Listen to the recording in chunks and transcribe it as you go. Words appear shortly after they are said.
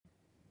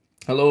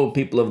Hello,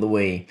 people of the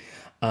way.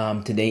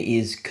 Today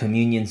is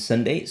Communion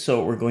Sunday,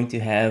 so we're going to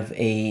have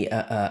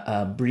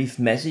a brief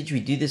message. We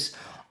do this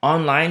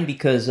online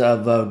because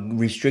of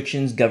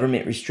restrictions,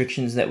 government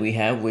restrictions that we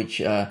have,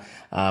 which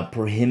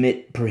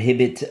prohibit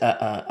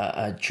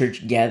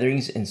church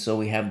gatherings, and so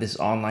we have this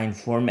online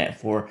format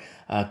for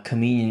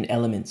communion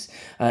elements,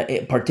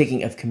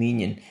 partaking of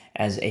communion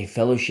as a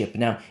fellowship.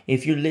 Now,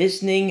 if you're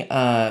listening,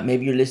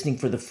 maybe you're listening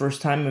for the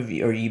first time,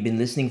 or you've been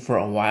listening for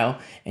a while,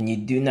 and you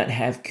do not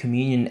have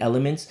communion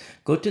elements,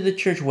 go to the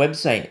church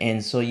website,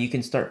 and so you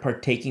can start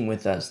partaking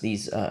with us.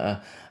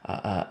 The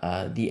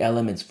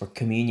elements for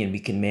communion, we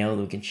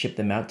can ship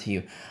them out to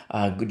you.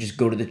 Just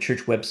go to the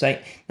church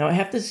website. Now, I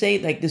have to say,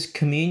 like, this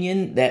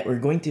communion that we're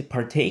going to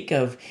partake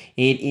of,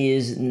 it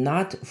is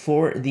not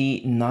for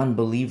the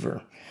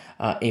non-believer.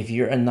 If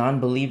you're a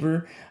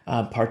non-believer,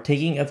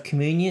 partaking of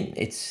communion,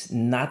 it's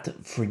not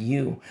for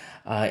you.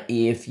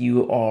 If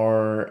you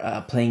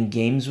are playing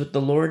games with the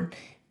Lord,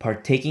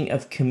 partaking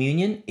of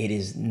communion, it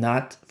is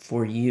not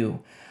for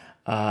you.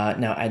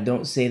 Now, I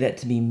don't say that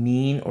to be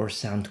mean or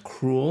sound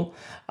cruel.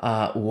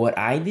 What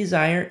I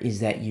desire is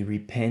that you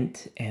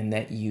repent and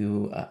that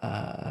you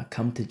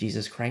come to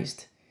Jesus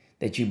Christ,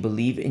 that you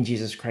believe in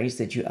Jesus Christ,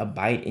 that you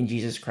abide in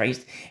Jesus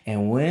Christ.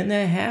 And when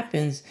that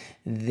happens,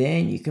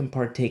 then you can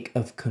partake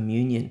of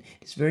communion.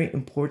 It's very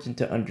important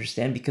to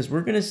understand, because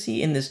we're going to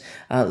see in this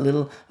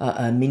little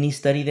mini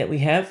study that we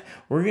have,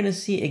 we're going to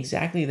see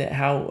exactly that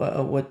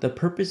how what the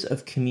purpose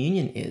of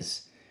communion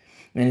is.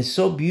 And it's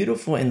so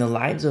beautiful in the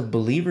lives of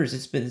believers.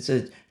 It's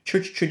a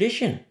church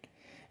tradition.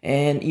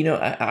 And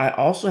I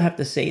also have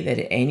to say that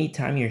at any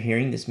time you're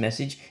hearing this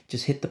message,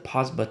 just hit the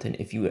pause button.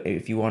 If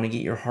you want to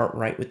get your heart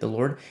right with the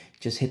Lord,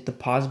 just hit the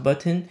pause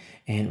button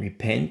and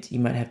repent. You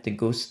might have to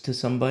go to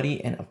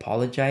somebody and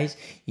apologize.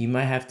 You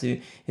might have to.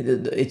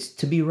 It's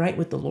to be right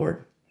with the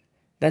Lord.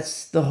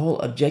 That's the whole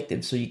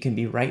objective, so you can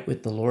be right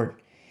with the Lord.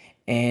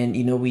 And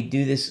we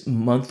do this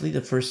monthly,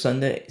 the first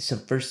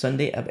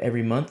Sunday of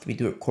every month. We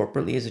do it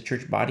corporately as a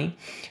church body,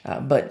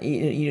 but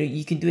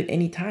you can do it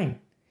anytime,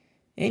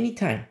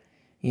 anytime.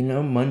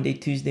 Monday,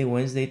 Tuesday,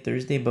 Wednesday,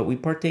 Thursday, but we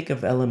partake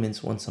of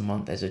elements once a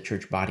month as a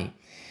church body.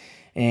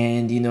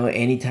 And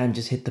anytime,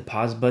 just hit the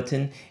pause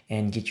button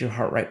and get your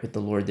heart right with the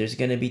Lord. There's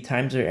going to be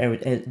times where,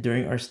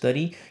 during our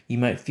study, you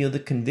might feel the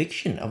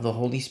conviction of the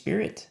Holy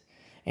Spirit.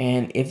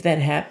 And if that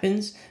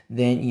happens,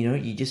 then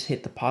you just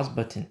hit the pause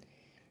button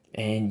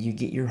and you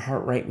get your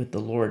heart right with the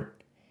Lord.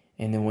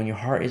 And then when your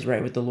heart is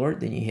right with the Lord,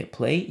 then you hit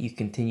play, you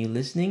continue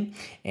listening,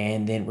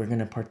 and then we're going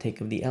to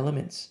partake of the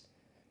elements.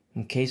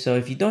 Okay, so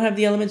if you don't have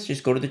the elements,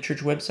 just go to the church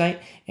website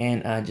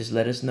and just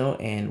let us know,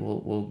 and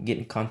we'll get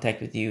in contact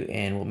with you,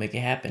 and we'll make it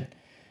happen.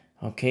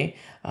 Okay,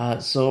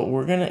 so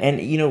we're gonna, and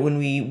when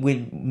we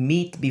would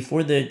meet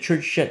before the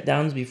church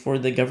shutdowns, before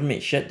the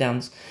government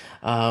shutdowns,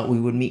 we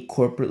would meet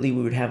corporately.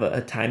 We would have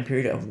a time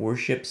period of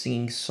worship,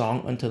 singing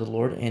song unto the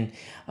Lord, and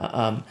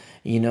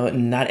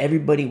not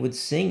everybody would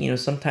sing.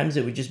 Sometimes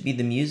it would just be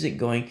the music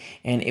going,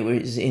 and it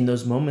was in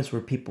those moments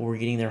where people were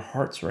getting their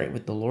hearts right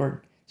with the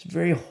Lord. It's a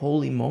very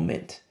holy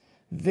moment,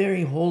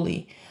 very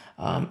holy.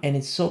 And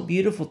it's so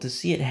beautiful to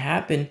see it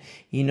happen,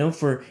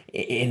 for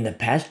in the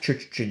past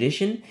church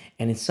tradition,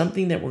 and it's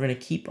something that we're going to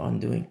keep on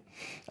doing.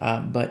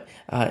 But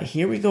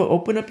here we go.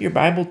 Open up your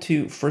Bible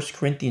to First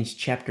Corinthians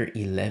chapter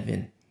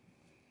 11.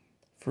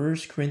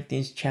 First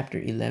Corinthians chapter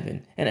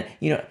 11. And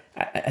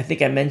I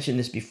think I mentioned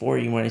this before.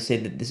 You want to say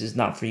that this is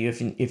not for you.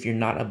 If you're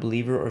not a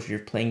believer, or if you're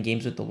playing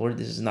games with the Lord,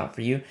 this is not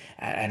for you.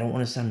 I don't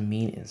want to sound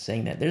mean in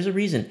saying that. There's a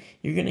reason.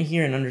 You're going to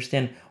hear and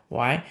understand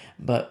why.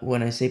 But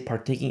when I say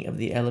partaking of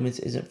the elements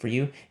isn't for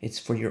you, it's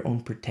for your own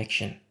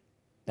protection.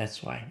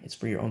 That's why. It's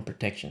for your own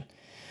protection.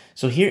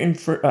 So here in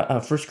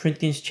First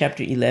Corinthians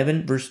chapter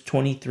 11, verse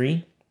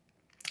 23,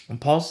 and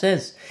Paul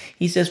says,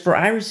 "For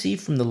I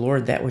received from the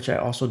Lord that which I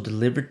also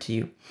delivered to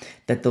you,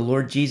 that the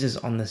Lord Jesus,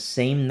 on the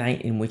same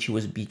night in which he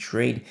was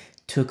betrayed,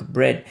 took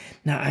bread."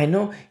 Now, I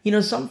know,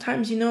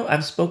 sometimes,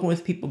 I've spoken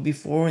with people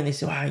before, and they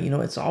say,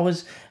 wow, it's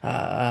always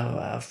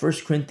 1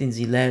 Corinthians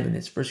 11.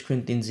 It's 1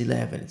 Corinthians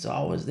 11. It's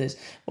always this.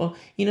 Well,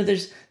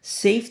 there's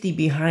safety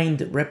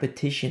behind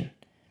repetition.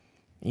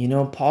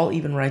 Paul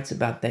even writes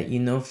about that.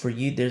 For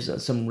you,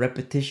 there's some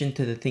repetition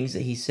to the things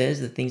that he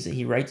says, the things that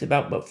he writes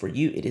about, but for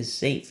you, it is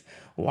safe.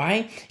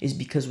 Why? Is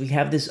because we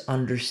have this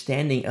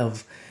understanding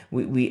of,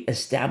 we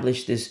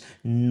establish this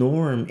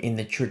norm in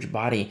the church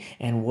body.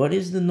 And what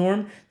is the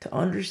norm? To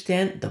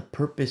understand the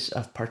purpose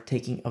of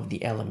partaking of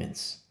the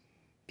elements.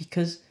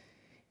 Because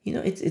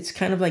it's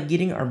kind of like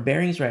getting our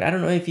bearings right. I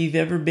don't know if you've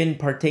ever been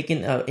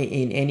partaken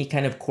in any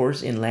kind of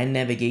course in land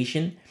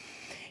navigation.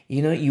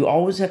 You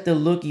always have to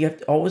look,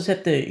 always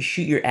have to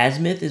shoot your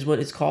azimuth, is what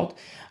it's called.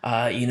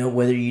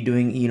 Whether you're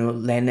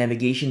doing, land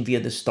navigation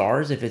via the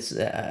stars, if it's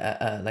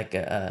like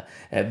a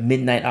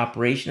midnight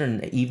operation or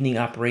an evening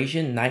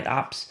operation, night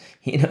ops,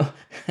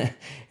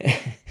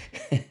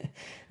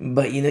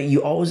 But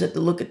you always have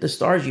to look at the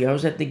stars. You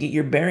always have to get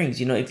your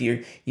bearings. If you're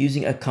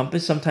using a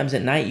compass, sometimes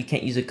at night you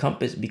can't use a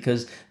compass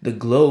because the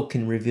glow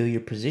can reveal your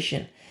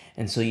position.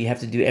 And so you have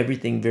to do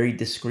everything very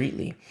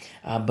discreetly.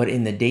 But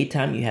in the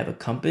daytime, you have a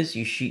compass.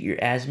 You shoot your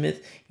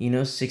azimuth,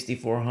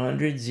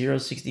 6,400,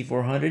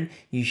 6,400.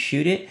 You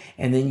shoot it.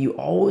 And then you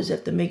always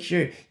have to make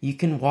sure you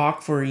can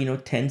walk for,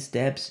 10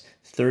 steps,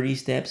 30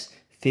 steps,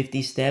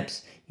 50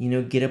 steps.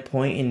 Get a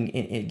point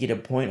and get a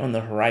point on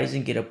the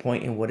horizon, get a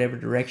point in whatever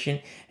direction,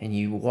 and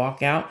you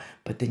walk out.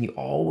 But then you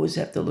always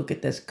have to look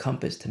at this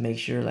compass to make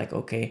sure, like,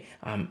 okay,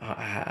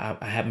 I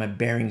have my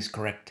bearings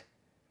correct.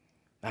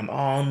 I'm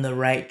on the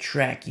right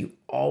track. You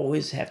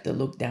always have to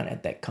look down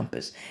at that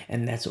compass.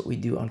 And that's what we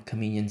do on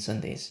Communion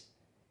Sundays.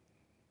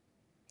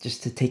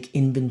 Just to take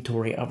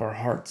inventory of our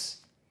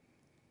hearts.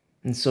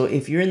 And so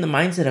if you're in the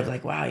mindset of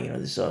like, wow,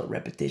 this is a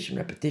repetition,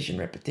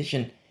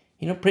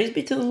 praise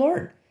be to the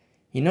Lord.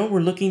 We're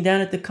looking down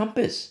at the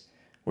compass.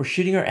 We're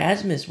shooting our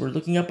azimuths. We're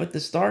looking up at the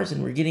stars,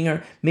 and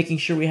we're making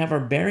sure we have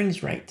our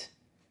bearings right.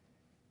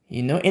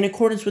 In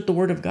accordance with the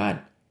Word of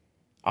God.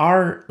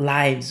 Our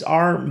lives,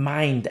 our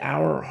mind,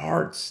 our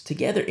hearts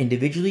together,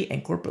 individually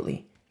and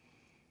corporately,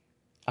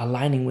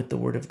 aligning with the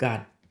Word of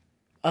God.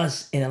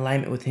 Us in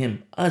alignment with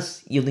Him.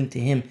 Us yielding to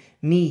Him.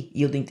 Me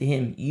yielding to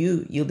Him.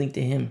 You yielding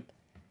to Him.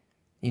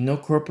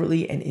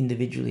 Corporately and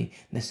individually.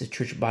 And that's the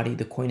church body,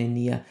 the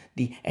koinonia,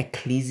 the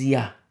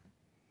ecclesia.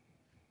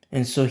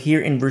 And so here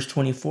in verse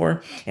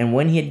 24, and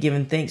when he had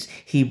given thanks,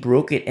 he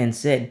broke it and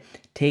said,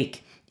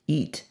 "Take,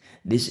 eat.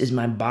 This is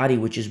my body,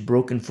 which is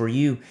broken for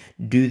you.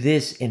 Do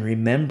this in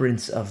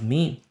remembrance of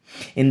me."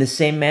 In the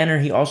same manner,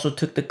 he also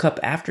took the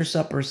cup after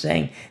supper,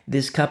 saying,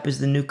 "This cup is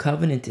the new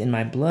covenant in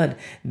my blood.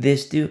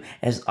 This do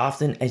as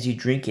often as you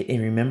drink it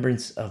in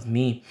remembrance of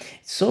me."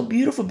 It's so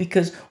beautiful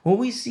because what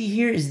we see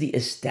here is the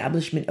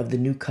establishment of the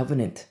new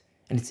covenant,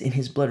 and it's in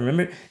his blood.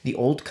 Remember the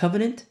old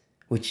covenant,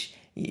 which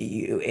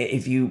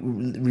if you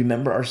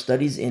remember our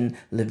studies in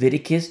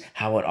Leviticus,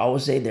 how it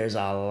always say there's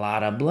a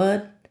lot of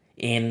blood.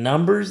 In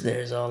Numbers,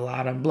 there's a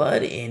lot of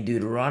blood. In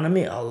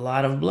Deuteronomy, a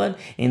lot of blood.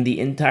 In the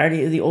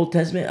entirety of the Old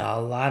Testament,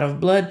 a lot of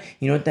blood.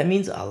 You know what that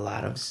means? A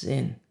lot of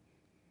sin.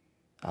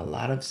 A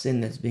lot of sin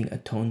that's being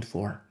atoned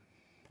for.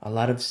 A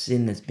lot of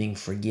sin that's being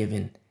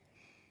forgiven.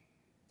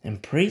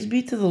 And praise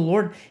be to the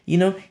Lord.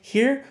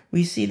 Here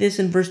we see this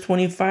in verse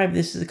 25.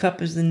 This is the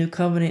cup is the new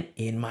covenant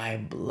in my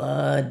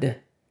blood.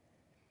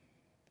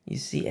 You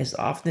see, as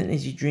often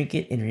as you drink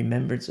it in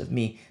remembrance of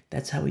me.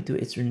 That's how we do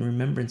it. It's in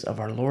remembrance of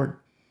our Lord.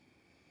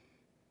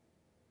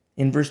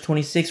 In verse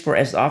 26, for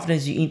as often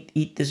as you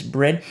eat this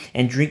bread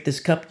and drink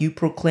this cup, you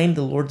proclaim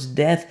the Lord's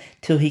death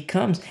till he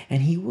comes.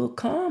 And he will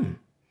come.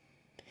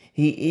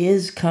 He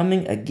is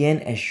coming again.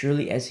 As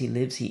surely as he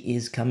lives, he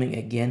is coming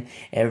again.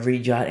 Every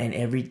jot and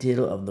every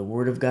tittle of the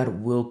word of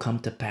God will come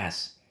to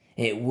pass.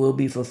 It will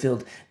be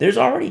fulfilled. There's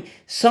already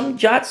some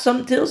jots,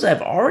 some tittles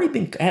have already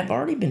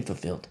been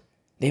fulfilled.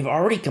 They've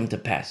already come to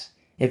pass.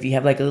 If you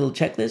have like a little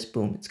checklist,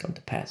 boom, it's come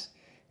to pass.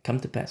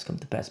 Come to pass, come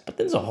to pass. But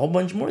there's a whole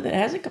bunch more that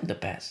hasn't come to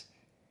pass.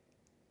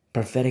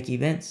 Prophetic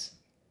events,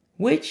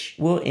 which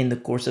will in the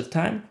course of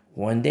time,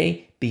 one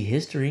day be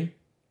history.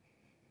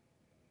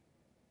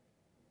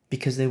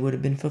 Because they would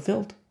have been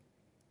fulfilled.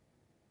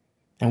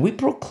 And we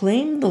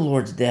proclaim the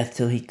Lord's death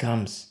till he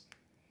comes.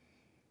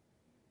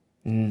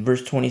 In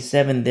verse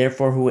 27,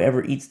 therefore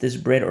whoever eats this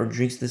bread or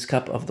drinks this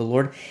cup of the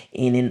Lord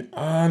in an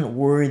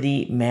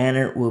unworthy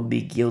manner will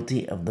be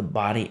guilty of the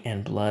body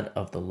and blood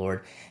of the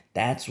Lord.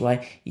 That's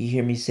why you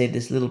hear me say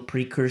this little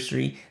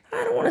precursory,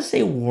 I don't want to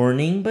say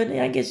warning, but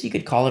I guess you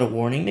could call it a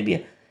warning.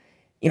 Maybe,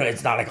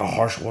 it's not like a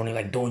harsh warning,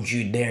 like don't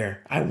you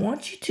dare. I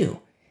want you to.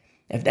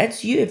 If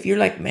that's you, if you're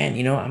like, man,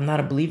 I'm not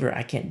a believer,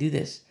 I can't do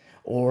this.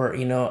 Or,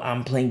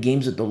 I'm playing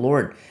games with the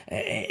Lord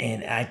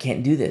and I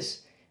can't do this.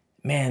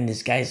 Man,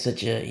 this guy's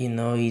such a,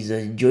 he's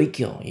a joy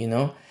kill,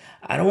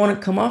 I don't want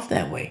to come off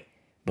that way,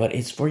 but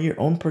it's for your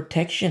own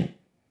protection.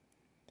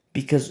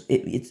 Because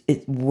it's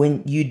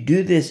when you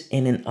do this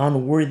in an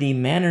unworthy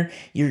manner,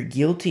 you're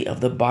guilty of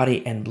the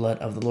body and blood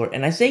of the Lord.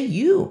 And I say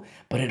you,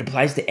 but it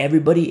applies to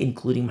everybody,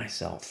 including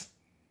myself.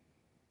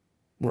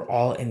 We're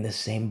all in the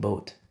same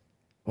boat.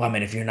 Well,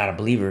 if you're not a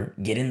believer,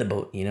 get in the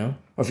boat, Or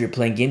if you're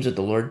playing games with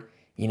the Lord,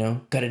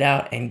 cut it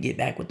out and get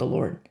back with the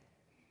Lord.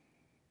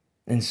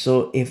 And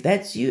so if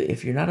that's you,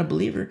 if you're not a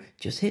believer,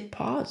 just hit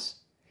pause.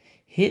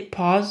 Hit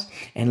pause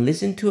and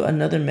listen to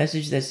another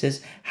message that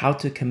says how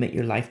to commit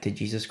your life to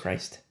Jesus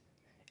Christ.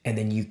 And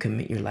then you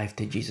commit your life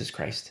to Jesus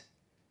Christ.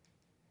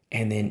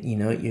 And then,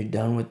 you're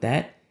done with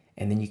that.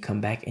 And then you come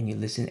back and you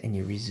listen and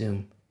you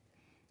resume.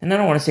 And I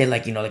don't want to say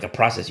like a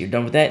process. You're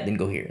done with that, then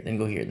go here, then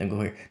go here, then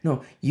go here.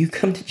 No, you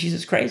come to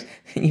Jesus Christ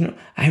and,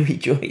 I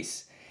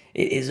rejoice.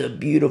 It is a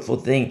beautiful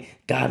thing.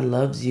 God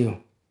loves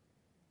you.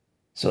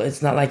 So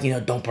it's not like,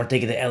 don't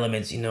partake of the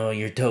elements,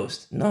 you're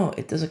toast. No,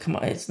 it doesn't come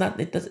out. It's not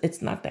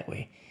that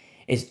way.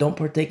 It's don't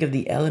partake of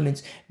the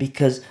elements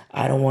because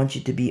I don't want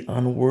you to be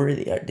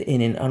unworthy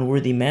in an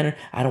unworthy manner.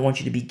 I don't want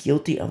you to be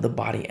guilty of the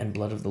body and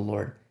blood of the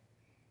Lord.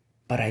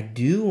 But I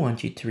do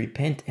want you to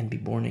repent and be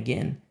born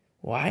again.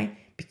 Why?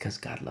 Because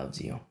God loves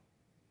you.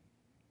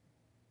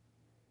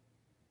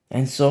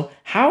 And so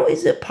how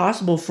is it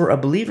possible for a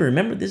believer?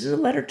 Remember, this is a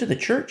letter to the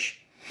church.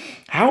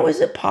 How is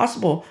it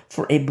possible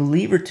for a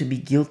believer to be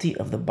guilty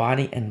of the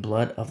body and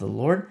blood of the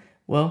Lord?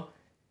 Well,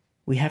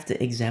 we have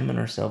to examine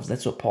ourselves.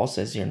 That's what Paul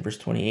says here in verse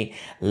 28.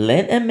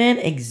 Let a man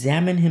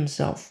examine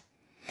himself,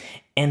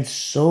 and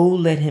so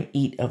let him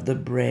eat of the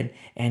bread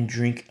and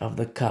drink of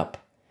the cup.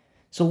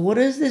 So, what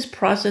does this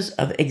process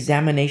of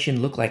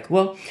examination look like?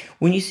 Well,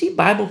 when you see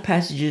Bible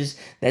passages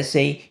that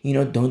say,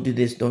 don't do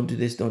this, don't do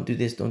this, don't do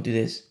this, don't do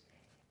this,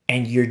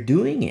 and you're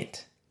doing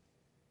it,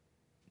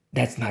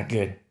 that's not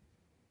good.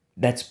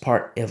 That's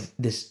part of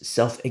this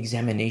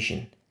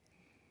self-examination.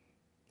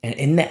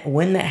 And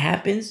when that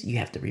happens, you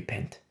have to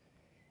repent.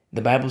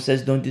 The Bible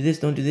says, don't do this,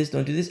 don't do this,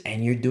 don't do this,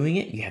 and you're doing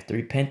it, you have to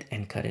repent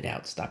and cut it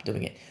out. Stop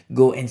doing it.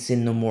 Go and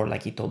sin no more,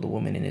 like he told the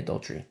woman in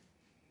adultery.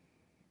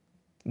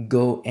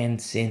 Go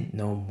and sin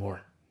no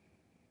more.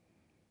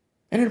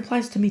 And it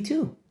applies to me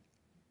too.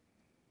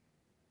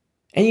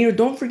 And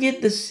don't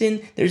forget the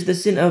sin. There's the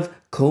sin of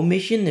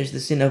commission, there's the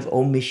sin of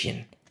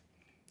omission.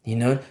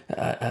 To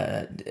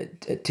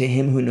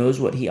him who knows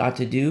what he ought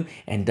to do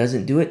and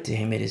doesn't do it, to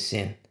him it is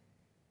sin.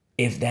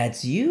 If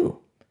that's you,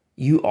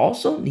 you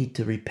also need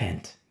to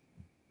repent.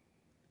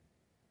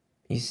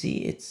 You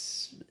see,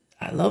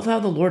 I love how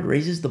the Lord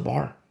raises the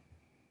bar.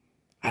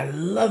 I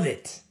love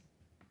it.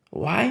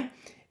 Why?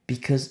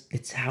 Because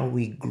it's how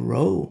we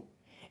grow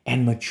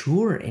and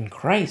mature in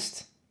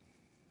Christ.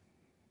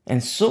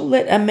 And so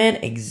let a man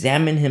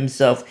examine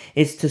himself.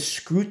 It's to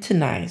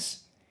scrutinize.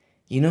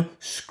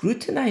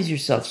 Scrutinize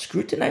yourself,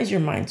 scrutinize your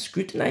mind,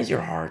 scrutinize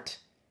your heart.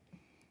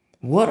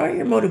 What are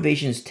your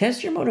motivations?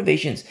 Test your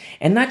motivations.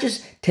 And not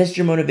just test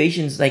your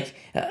motivations like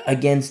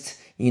against,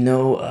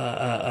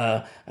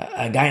 a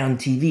guy on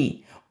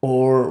TV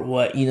or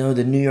what,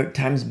 the New York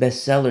Times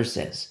bestseller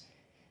says.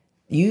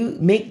 You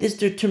make this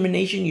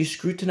determination, you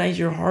scrutinize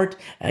your heart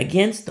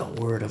against the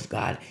Word of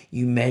God.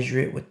 You measure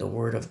it with the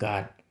Word of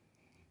God.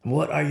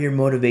 What are your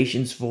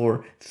motivations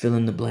for fill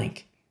in the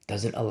blank?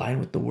 Does it align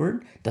with the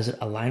Word? Does it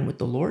align with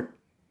the Lord?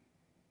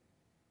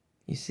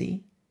 You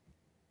see?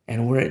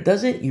 And where it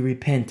doesn't, you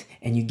repent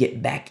and you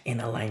get back in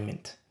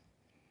alignment.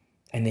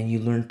 And then you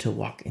learn to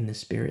walk in the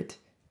Spirit.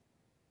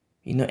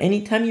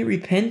 Anytime you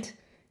repent,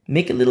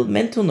 make a little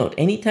mental note.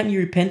 Anytime you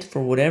repent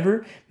for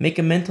whatever, make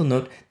a mental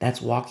note.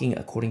 That's walking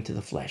according to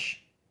the flesh.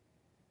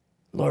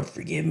 Lord,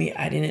 forgive me.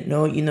 I didn't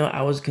know,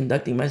 I was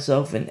conducting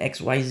myself in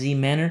XYZ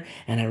manner,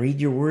 and I read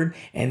your word,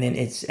 and then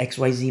it's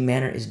XYZ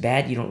manner is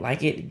bad. You don't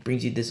like it. It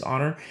brings you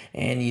dishonor.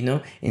 And,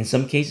 in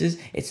some cases,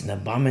 it's an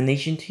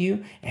abomination to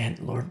you. And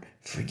Lord,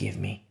 forgive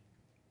me.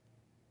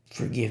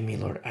 Forgive me,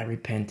 Lord. I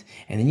repent.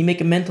 And then you make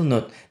a mental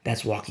note.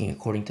 That's walking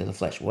according to the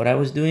flesh. What I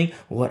was doing,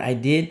 what I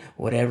did,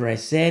 whatever I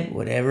said,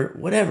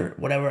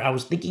 whatever I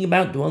was thinking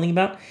about, dwelling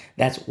about,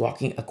 that's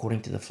walking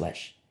according to the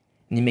flesh.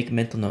 And you make a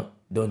mental note.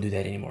 Don't do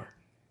that anymore.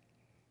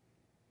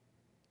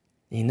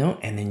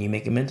 And then you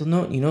make a mental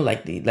note,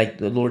 like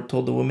the Lord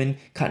told the woman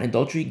caught in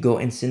adultery, go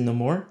and sin no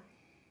more.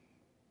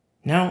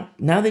 Now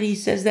that he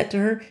says that to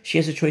her, she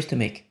has a choice to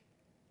make.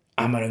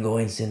 I'm going to go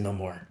and sin no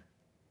more.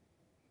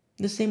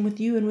 The same with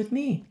you and with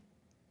me.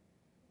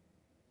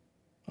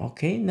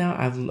 Okay, now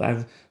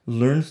I've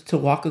learned to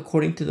walk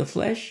according to the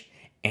flesh,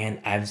 and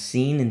I've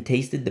seen and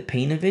tasted the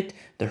pain of it,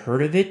 the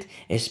hurt of it,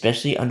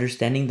 especially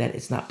understanding that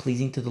it's not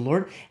pleasing to the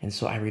Lord. And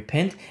so I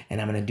repent,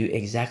 and I'm going to do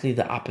exactly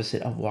the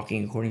opposite of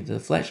walking according to the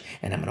flesh,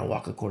 and I'm going to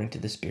walk according to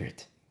the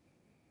Spirit.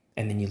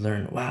 And then you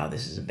learn, wow,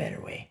 this is a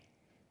better way.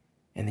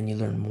 And then you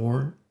learn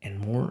more and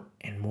more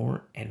and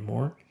more and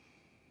more.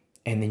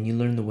 And then you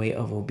learn the way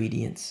of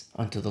obedience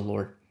unto the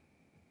Lord.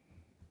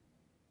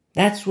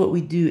 That's what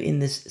we do in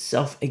this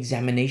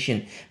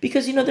self-examination.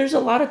 Because, there's a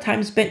lot of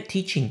time spent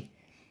teaching.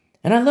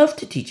 And I love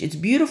to teach. It's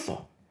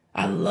beautiful.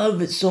 I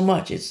love it so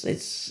much.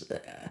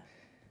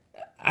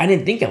 I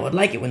didn't think I would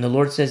like it when the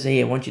Lord says,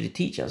 hey, I want you to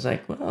teach. I was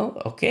like,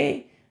 well,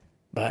 okay,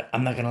 but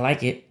I'm not going to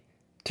like it.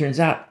 Turns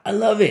out I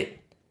love it,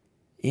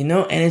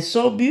 and it's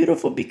so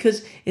beautiful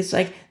because it's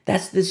like,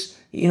 that's this,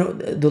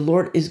 the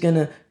Lord is going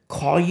to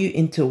call you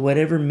into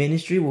whatever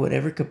ministry,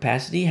 whatever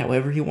capacity,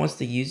 however he wants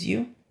to use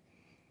you.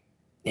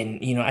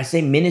 And, I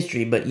say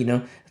ministry, but,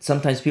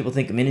 sometimes people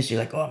think of ministry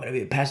like, oh, I'm going to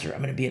be a pastor.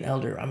 I'm going to be an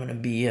elder. I'm going to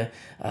be a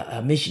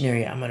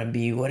missionary. I'm going to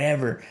be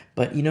whatever.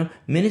 But,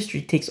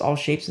 ministry takes all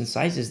shapes and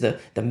sizes. The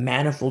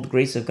manifold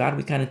grace of God,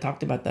 we kind of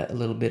talked about that a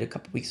little bit a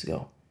couple weeks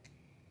ago.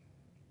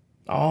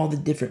 All the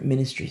different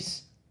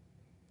ministries,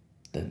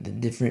 the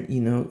different,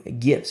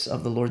 gifts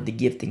of the Lord, the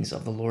giftings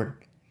of the Lord.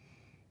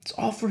 It's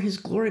all for his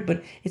glory,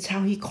 but it's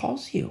how he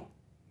calls you,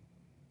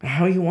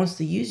 how he wants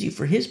to use you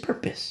for his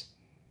purpose.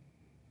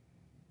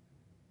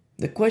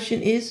 The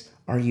question is,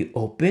 are you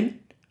open?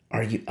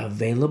 Are you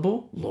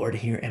available? Lord,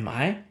 here am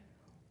I.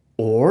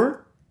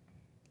 Or,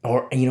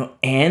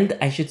 and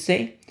I should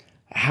say,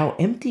 how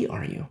empty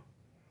are you?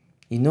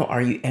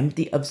 Are you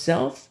empty of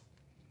self?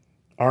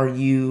 Are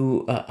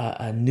you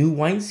a new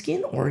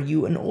wineskin, or are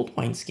you an old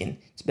wineskin?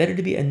 It's better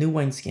to be a new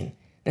wineskin.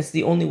 That's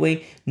the only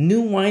way.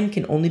 New wine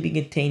can only be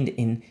contained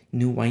in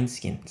new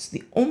wineskin. It's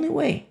the only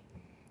way.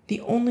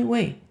 The only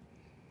way.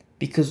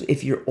 Because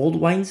if you're old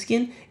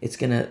wineskin,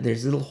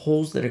 there's little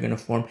holes that are gonna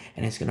form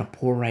and it's gonna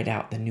pour right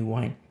out the new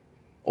wine.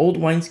 Old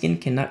wineskin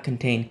cannot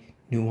contain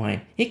new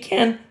wine. It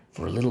can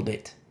for a little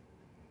bit,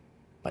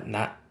 but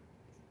not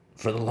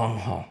for the long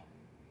haul.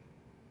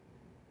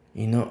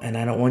 And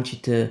I don't want you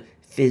to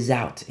fizz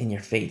out in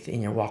your faith,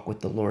 in your walk with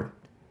the Lord,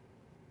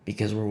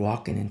 because we're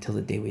walking until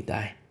the day we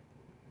die.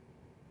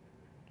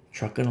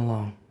 Trucking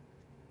along.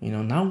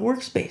 Not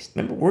works-based.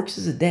 Remember, works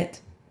is a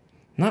debt.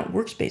 Not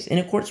works-based. In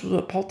accordance with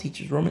what Paul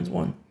teaches, Romans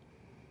 1.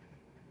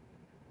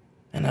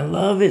 And I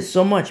love it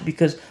so much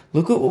because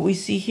look at what we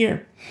see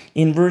here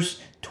in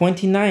verse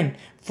 29.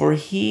 For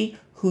he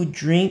who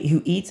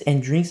eats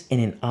and drinks in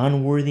an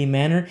unworthy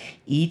manner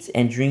eats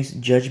and drinks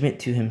judgment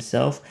to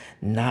himself,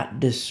 not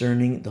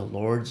discerning the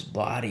Lord's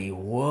body.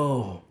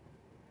 Whoa.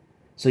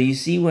 So you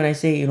see when I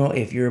say,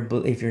 if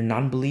you're a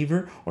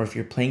non-believer or if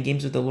you're playing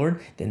games with the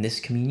Lord, then this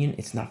communion,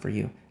 it's not for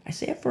you. I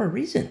say it for a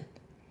reason.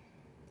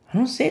 I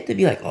don't say it to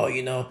be like,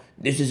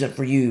 this isn't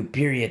for you,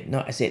 period.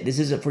 No, I say this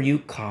isn't for you,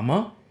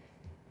 comma,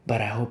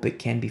 but I hope it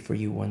can be for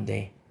you one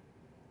day.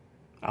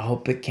 I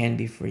hope it can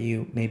be for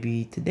you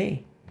maybe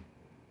today.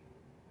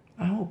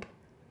 I hope.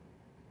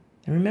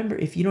 And remember,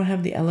 if you don't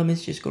have the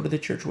elements, just go to the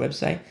church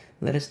website.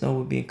 Let us know.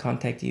 We'll be in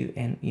contact with you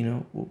and,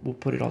 we'll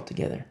put it all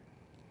together.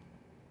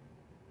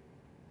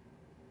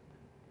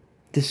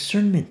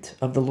 Discernment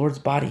of the Lord's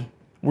body.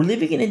 We're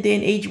living in a day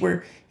and age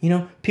where,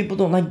 people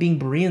don't like being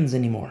Bereans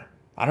anymore.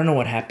 I don't know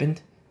what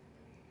happened.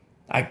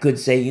 I could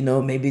say,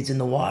 maybe it's in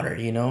the water,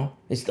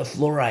 it's the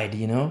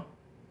fluoride,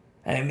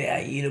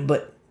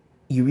 but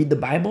you read the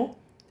Bible,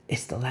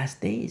 it's the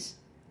last days.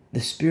 The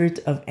spirit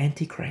of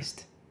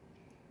Antichrist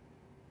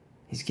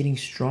is getting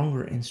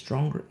stronger and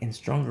stronger and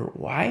stronger.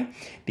 Why?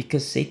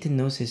 Because Satan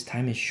knows his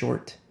time is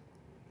short.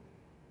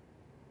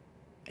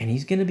 And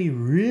he's going to be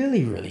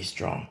really, really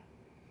strong.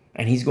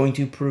 And he's going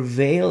to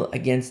prevail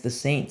against the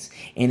saints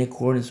in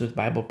accordance with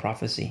Bible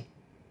prophecy.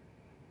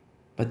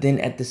 But then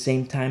at the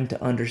same time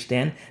to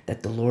understand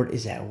that the Lord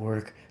is at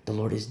work. The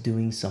Lord is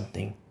doing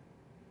something.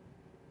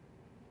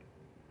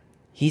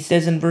 He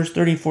says in verse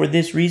 30, for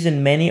this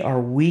reason many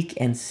are weak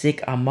and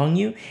sick among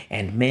you,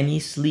 and many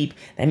sleep.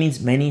 That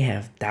means many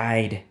have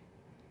died.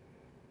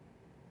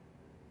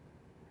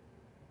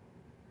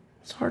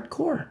 It's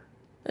hardcore.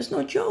 That's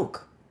no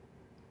joke.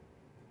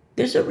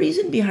 There's a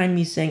reason behind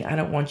me saying I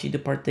don't want you to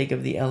partake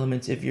of the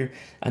elements if you're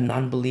a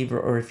non-believer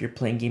or if you're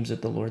playing games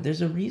with the Lord.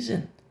 There's a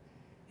reason.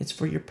 It's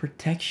for your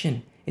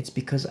protection. It's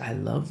because I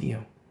love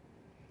you.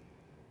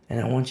 And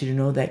I want you to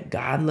know that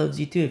God loves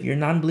you too. If you're a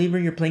non-believer,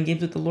 you're playing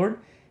games with the Lord,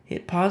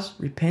 hit pause,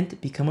 repent,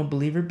 become a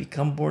believer,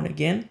 become born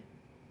again,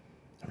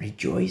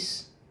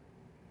 rejoice.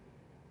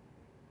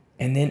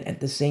 And then at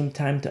the same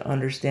time to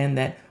understand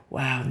that,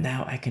 wow,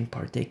 now I can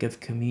partake of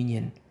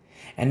communion.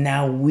 And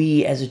now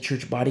we as a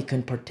church body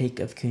can partake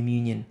of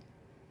communion.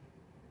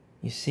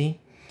 You see?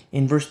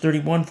 In verse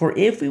 31, for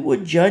if we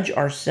would judge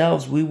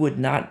ourselves, we would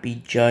not be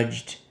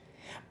judged.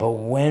 But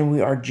when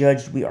we are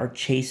judged, we are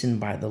chastened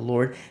by the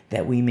Lord,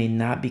 that we may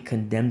not be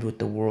condemned with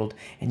the world.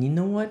 And you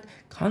know what?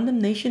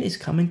 Condemnation is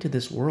coming to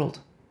this world.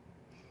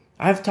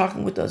 I've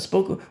spoken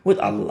with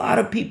a lot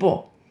of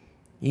people,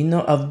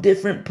 of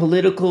different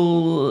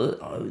political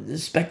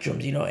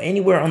spectrums,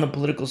 anywhere on the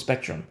political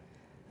spectrum.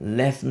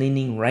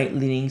 Left-leaning,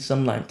 right-leaning,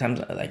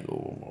 sometimes like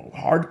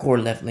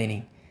hardcore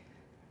left-leaning,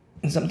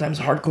 and sometimes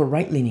hardcore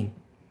right-leaning,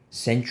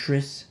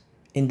 centrists,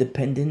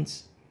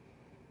 independents.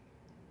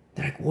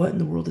 They're like, what in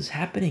the world is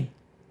happening?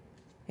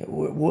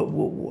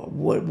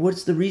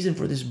 What's the reason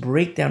for this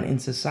breakdown in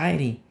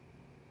society?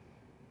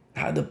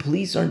 How the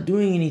police aren't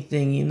doing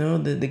anything,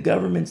 the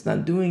government's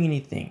not doing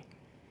anything.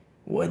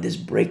 What this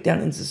breakdown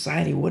in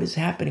society? What is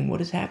happening?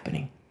 What is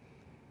happening?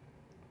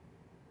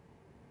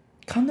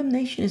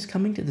 Condemnation is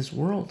coming to this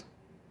world.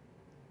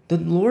 The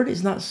Lord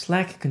is not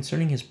slack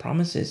concerning his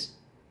promises,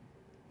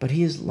 but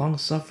he is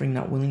long-suffering,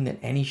 not willing that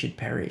any should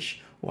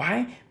perish.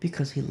 Why?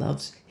 Because he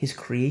loves his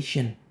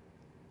creation.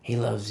 He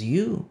loves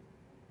you.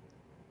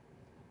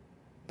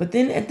 But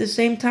then at the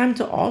same time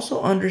to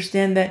also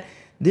understand that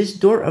this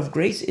door of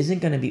grace isn't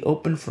going to be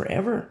open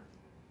forever.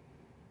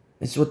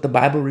 It's what the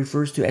Bible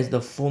refers to as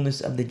the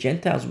fullness of the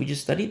Gentiles. We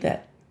just studied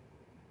that.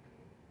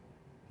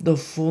 The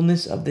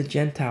fullness of the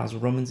Gentiles,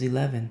 Romans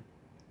 11.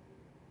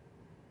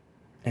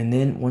 And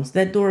then once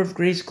that door of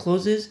grace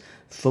closes,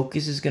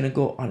 focus is going to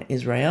go on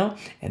Israel.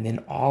 And then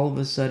all of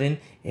a sudden,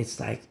 it's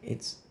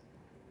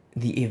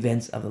the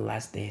events of the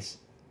last days.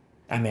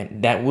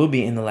 That will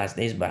be in the last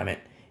days, but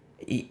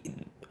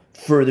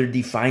further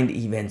defined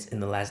events in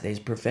the last days,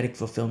 prophetic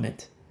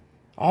fulfillment.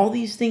 All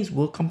these things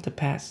will come to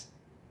pass.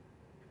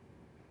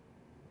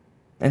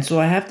 And so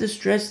I have to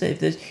stress that if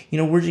this,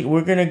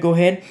 we're going to go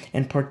ahead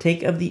and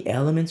partake of the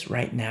elements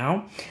right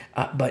now.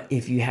 But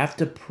if you have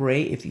to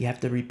pray, if you have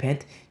to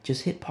repent,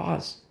 just hit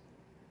pause.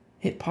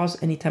 Hit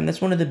pause anytime.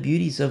 That's one of the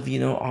beauties of,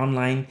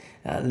 online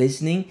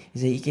listening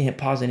is that you can hit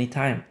pause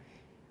anytime.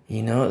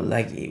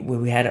 Like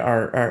when we had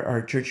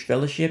our church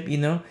fellowship, you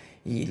gotta,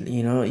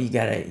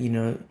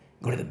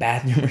 go to the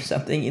bathroom or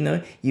something,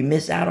 you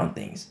miss out on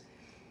things.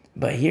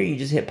 But here you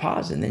just hit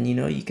pause, and then,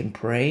 you can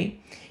pray.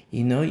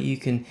 You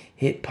can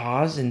hit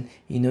pause and,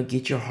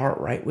 get your heart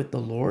right with the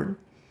Lord,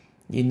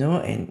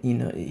 and,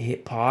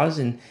 hit pause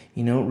and,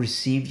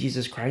 receive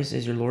Jesus Christ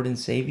as your Lord and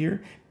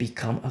Savior,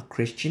 become a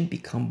Christian,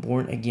 become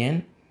born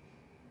again.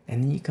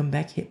 And then you come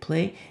back, hit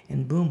play,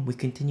 and boom, we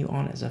continue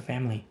on as a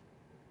family.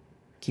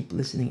 Keep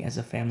listening as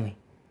a family.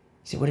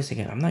 You say, wait a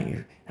second, I'm not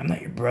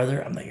your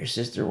brother, I'm not your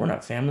sister, we're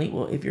not family.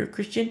 Well, if you're a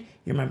Christian,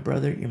 you're my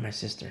brother, you're my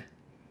sister.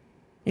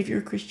 If you're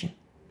a Christian.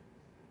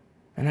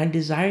 And I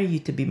desire you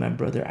to be my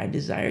brother. I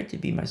desire to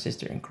be my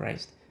sister in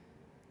Christ.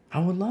 I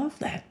would love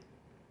that.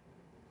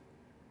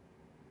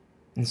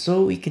 And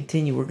so we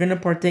continue. We're going to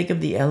partake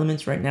of the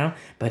elements right now,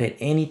 but at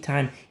any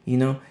time,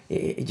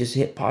 just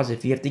hit pause.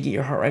 If you have to get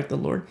your heart right with the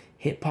Lord,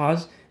 hit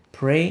pause,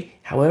 pray,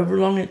 however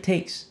long it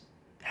takes.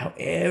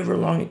 However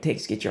long it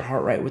takes, get your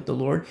heart right with the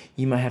Lord.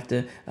 You might have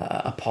to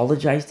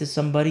apologize to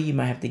somebody. You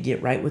might have to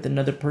get right with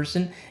another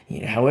person,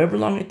 however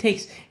long it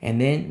takes. And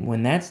then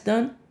when that's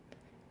done,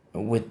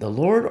 with the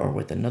Lord or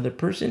with another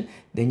person,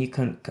 then you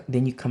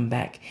come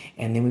back,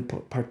 and then we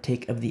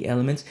partake of the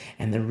elements.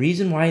 And the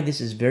reason why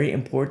this is very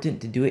important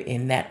to do it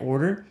in that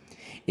order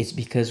is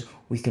because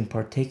we can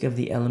partake of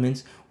the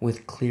elements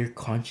with clear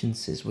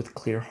consciences, with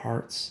clear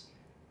hearts.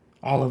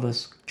 All of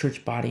us,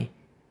 church body,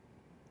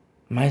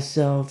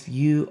 myself,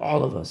 you,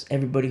 all of us,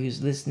 everybody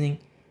who's listening,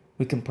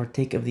 we can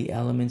partake of the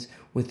elements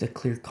with a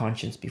clear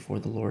conscience before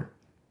the Lord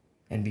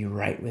and be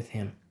right with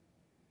Him.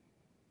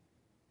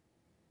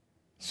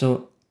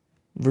 So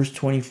verse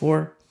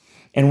 24,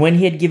 and when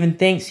he had given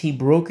thanks, he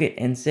broke it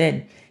and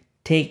said,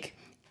 take,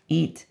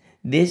 eat.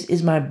 This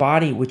is my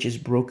body, which is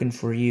broken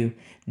for you.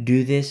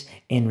 Do this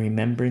in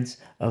remembrance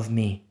of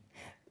me.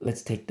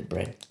 Let's take the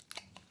bread.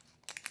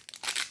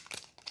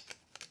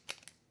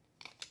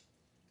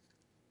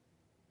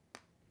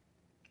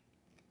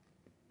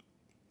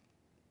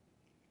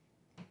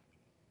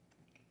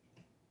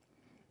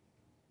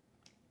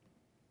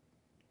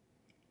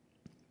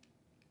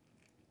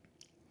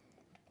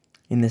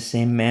 In the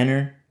same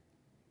manner,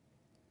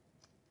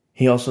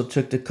 he also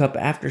took the cup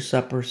after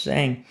supper,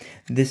 saying,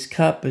 this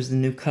cup is the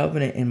new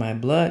covenant in my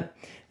blood.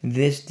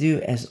 This do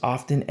as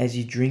often as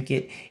you drink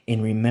it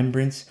in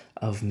remembrance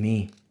of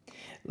me.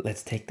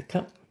 Let's take the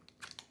cup.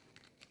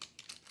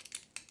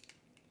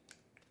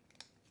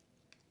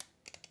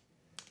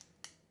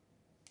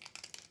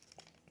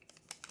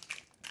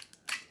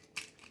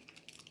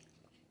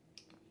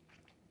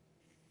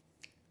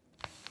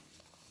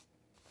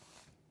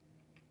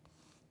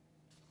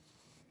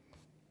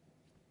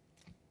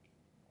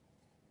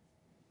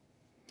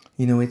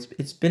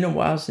 It's been a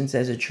while since,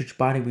 as a church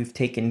body, we've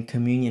taken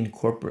communion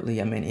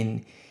corporately. I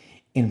mean,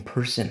 in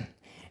person,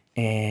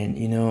 and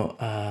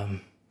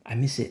I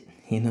miss it.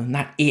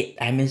 Not it.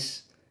 I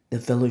miss the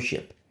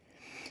fellowship.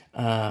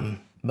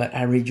 But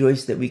I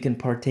rejoice that we can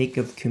partake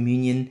of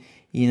communion,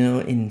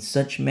 in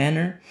such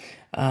manner.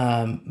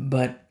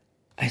 But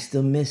I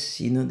still miss,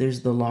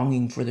 there's the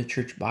longing for the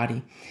church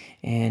body,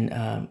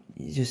 and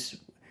just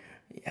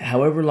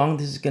however long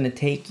this is going to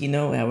take,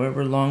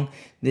 however long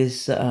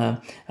this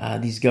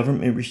these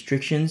government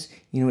restrictions,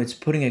 it's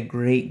putting a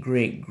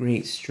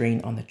great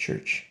strain on the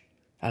church,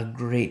 a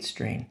great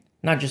strain.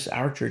 Not just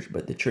our church,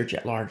 but the church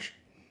at large,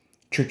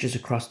 churches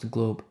across the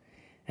globe.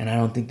 And I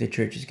don't think the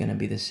church is going to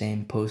be the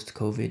same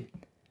post-COVID.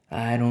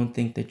 I don't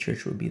think the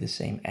church will be the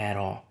same at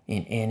all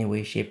in any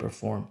way, shape, or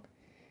form.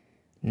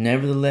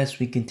 Nevertheless,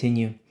 we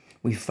continue.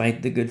 We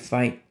fight the good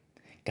fight.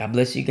 God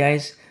bless you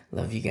guys.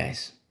 Love you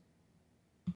guys.